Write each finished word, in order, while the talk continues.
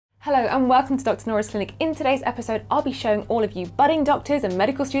Hello and welcome to Dr. Nora's Clinic. In today's episode, I'll be showing all of you budding doctors and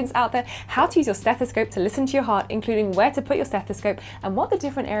medical students out there how to use your stethoscope to listen to your heart, including where to put your stethoscope and what the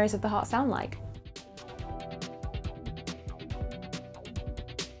different areas of the heart sound like.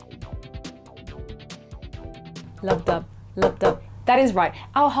 Lub-dub, lub-dub. That is right,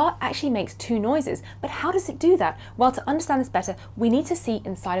 our heart actually makes two noises, but how does it do that? Well, to understand this better, we need to see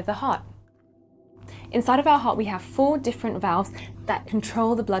inside of the heart. Inside of our heart, we have 4 different valves that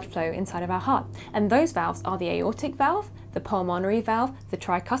control the blood flow inside of our heart. And those valves are the aortic valve, the pulmonary valve, the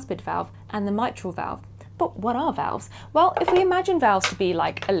tricuspid valve, and the mitral valve. But what are valves? Well, if we imagine valves to be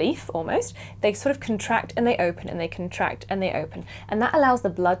like a leaf almost, they sort of contract and they open and they contract and they open. And that allows the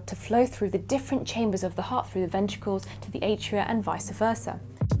blood to flow through the different chambers of the heart, through the ventricles to the atria and vice versa.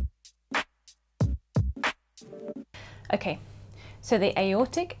 Okay, so the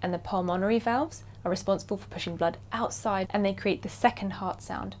aortic and the pulmonary valves are responsible for pushing blood outside and they create the second heart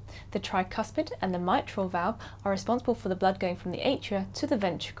sound. The tricuspid and the mitral valve are responsible for the blood going from the atria to the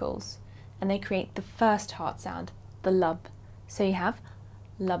ventricles and they create the first heart sound, the lub. So you have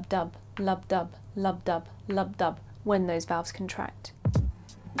lub-dub, lub-dub, lub-dub, lub-dub when those valves contract.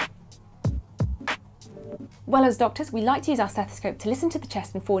 Well, as doctors, we like to use our stethoscope to listen to the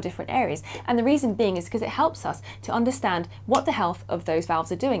chest in 4 different areas, and the reason being is because it helps us to understand what the health of those valves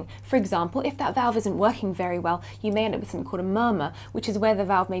are doing. For example, if that valve isn't working very well, you may end up with something called a murmur, which is where the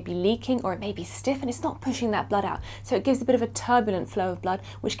valve may be leaking or it may be stiff and it's not pushing that blood out. So it gives a bit of a turbulent flow of blood,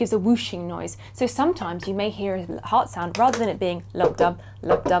 which gives a whooshing noise. So sometimes you may hear a heart sound, rather than it being lub-dub,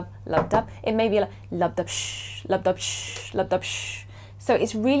 lub-dub, lub-dub, it may be like lub-dub shh, lub-dub shh, lub-dub shh. So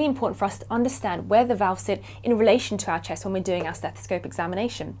it's really important for us to understand where the valves sit in relation to our chest when we're doing our stethoscope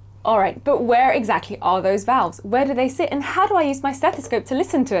examination. All right, but where exactly are those valves? Where do they sit and how do I use my stethoscope to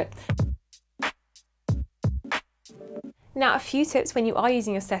listen to it? Now, a few tips when you are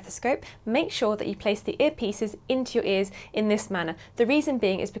using your stethoscope: make sure that you place the earpieces into your ears in this manner. The reason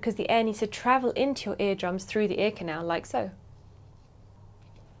being is because the air needs to travel into your eardrums through the ear canal like so.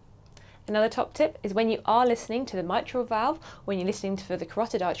 Another top tip is when you are listening to the mitral valve, when you're listening for the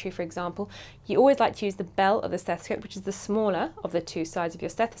carotid artery, for example, you always like to use the bell of the stethoscope, which is the smaller of the 2 sides of your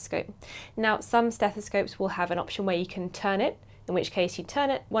stethoscope. Now, some stethoscopes will have an option where you can turn it, in which case you turn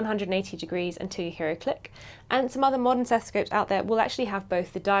it 180 degrees until you hear a click. And some other modern stethoscopes out there will actually have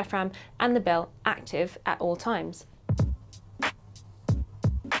both the diaphragm and the bell active at all times.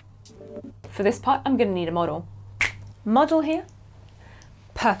 For this part, I'm going to need a model. Model here.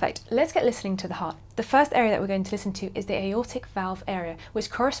 Perfect. Let's get listening to the heart. The first area that we're going to listen to is the aortic valve area, which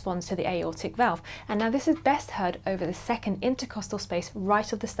corresponds to the aortic valve. And now this is best heard over the second intercostal space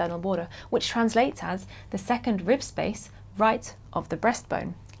right of the sternal border, which translates as the second rib space right of the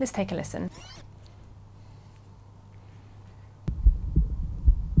breastbone. Let's take a listen.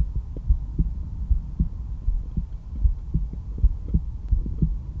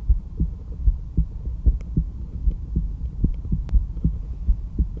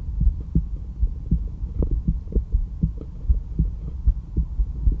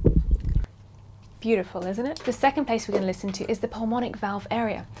 Beautiful, isn't it? The second place we're going to listen to is the pulmonic valve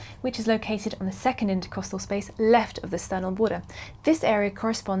area, which is located on the second intercostal space left of the sternal border. This area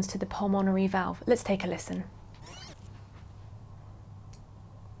corresponds to the pulmonary valve. Let's take a listen.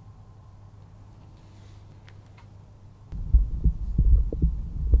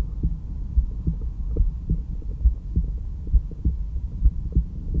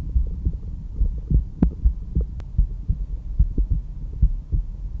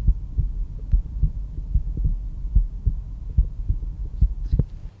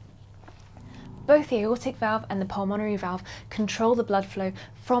 Both the aortic valve and the pulmonary valve control the blood flow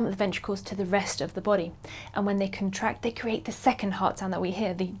from the ventricles to the rest of the body. And when they contract, they create the second heart sound that we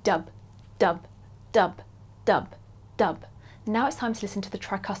hear, the dub, dub, dub, dub, dub. Now it's time to listen to the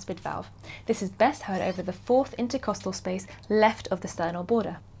tricuspid valve. This is best heard over the 4th intercostal space left of the sternal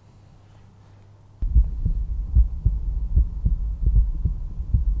border.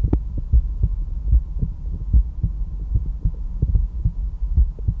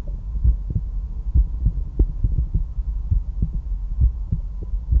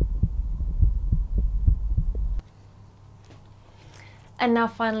 And now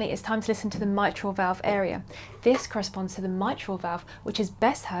finally, it's time to listen to the mitral valve area. This corresponds to the mitral valve, which is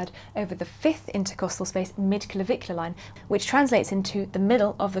best heard over the 5th intercostal space mid-clavicular line, which translates into the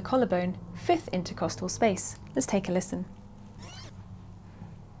middle of the collarbone, 5th intercostal space. Let's take a listen.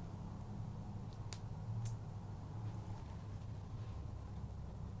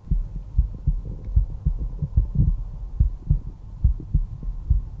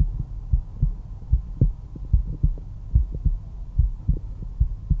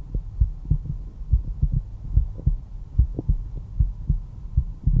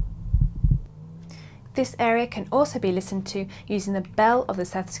 This area can also be listened to using the bell of the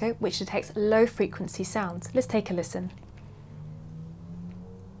stethoscope, which detects low frequency sounds. Let's take a listen.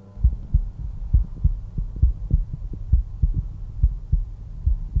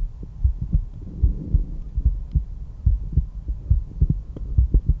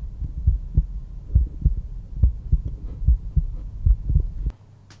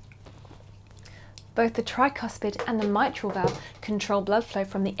 Both the tricuspid and the mitral valve control blood flow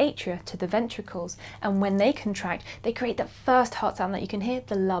from the atria to the ventricles, and when they contract, they create that first heart sound that you can hear,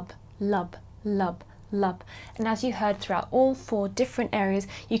 the lub, lub, lub, lub. And as you heard throughout all 4 different areas,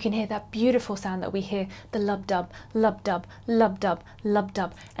 you can hear that beautiful sound that we hear, the lub-dub, lub-dub, lub-dub,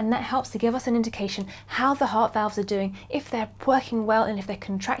 lub-dub. And that helps to give us an indication how the heart valves are doing, if they're working well and if they're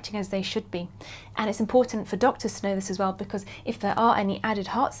contracting as they should be. And it's important for doctors to know this as well, because if there are any added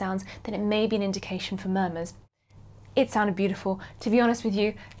heart sounds, then it may be an indication for murmurs. It sounded beautiful. To be honest with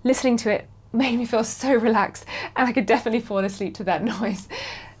you, listening to it made me feel so relaxed, and I could definitely fall asleep to that noise.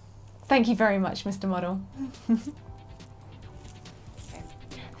 Thank you very much, Mr. Model.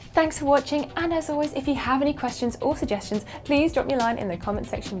 Thanks for watching, and as always, if you have any questions or suggestions, please drop me a line in the comment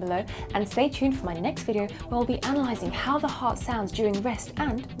section below, and stay tuned for my next video where we'll be analysing how the heart sounds during rest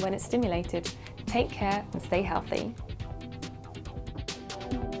and when it's stimulated. Take care and stay healthy.